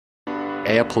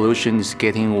Air pollution is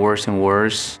getting worse and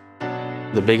worse.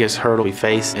 The biggest hurdle we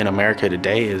face in America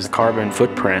today is carbon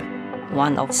footprint.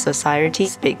 One of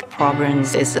society's big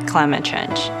problems is climate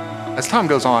change. As time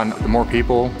goes on, the more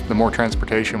people, the more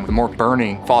transportation, the more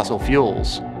burning fossil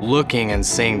fuels. Looking and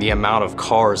seeing the amount of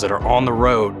cars that are on the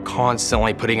road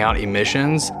constantly putting out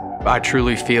emissions, I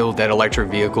truly feel that electric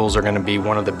vehicles are going to be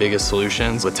one of the biggest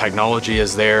solutions. The technology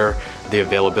is there, the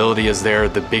availability is there.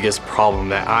 The biggest problem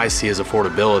that I see is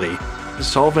affordability.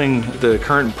 Solving the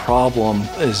current problem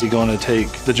is going to take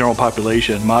the general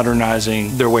population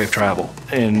modernizing their way of travel.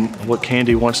 And what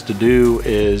Kandi wants to do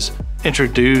is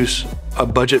introduce a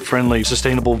budget-friendly,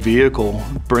 sustainable vehicle,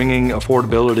 bringing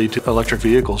affordability to electric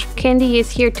vehicles. Kandi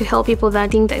is here to help people that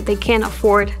think that they can't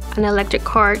afford an electric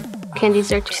car. Kandi is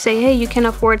there to say, hey, you can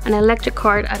afford an electric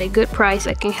car at a good price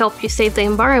that can help you save the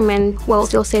environment while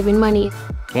still saving money.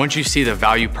 Once you see the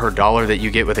value per dollar that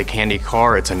you get with a Kandi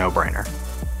car, it's a no-brainer.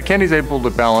 Kandi's able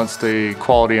to balance the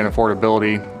quality and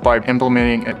affordability by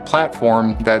implementing a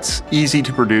platform that's easy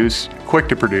to produce, quick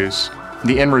to produce.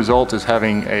 The end result is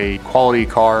having a quality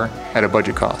car at a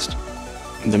budget cost.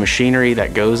 The machinery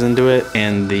that goes into it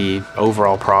and the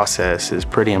overall process is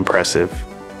pretty impressive.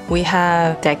 We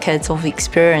have decades of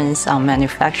experience on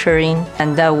manufacturing,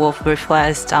 and that will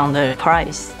reflect on the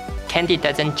price. Kandi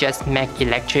doesn't just make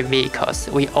electric vehicles.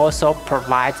 We also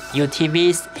provide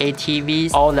UTVs,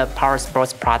 ATVs, all the power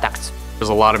sports products. There's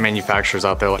a lot of manufacturers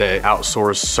out there that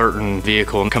outsource certain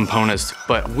vehicle components,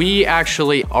 but we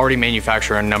actually already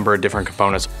manufacture a number of different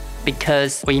components.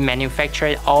 Because we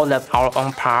manufacture all of our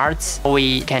own parts,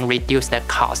 we can reduce the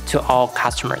cost to all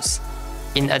customers.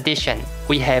 In addition,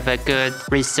 we have a good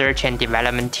research and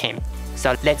development team.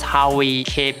 So that's how we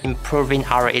keep improving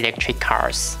our electric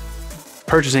cars.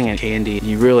 Purchasing a Kandi,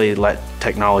 you really let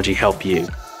technology help you.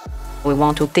 We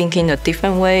want to think in a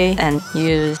different way and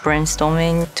use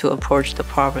brainstorming to approach the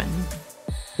problem.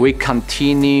 We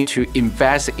continue to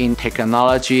invest in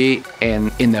technology and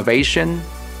innovation.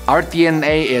 Our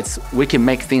DNA is we can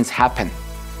make things happen.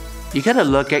 You gotta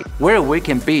look at where we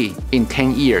can be in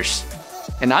 10 years.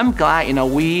 And I'm glad,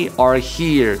 we are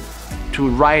here to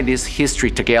write this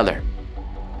history together.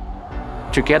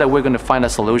 Together, we're gonna find a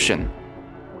solution.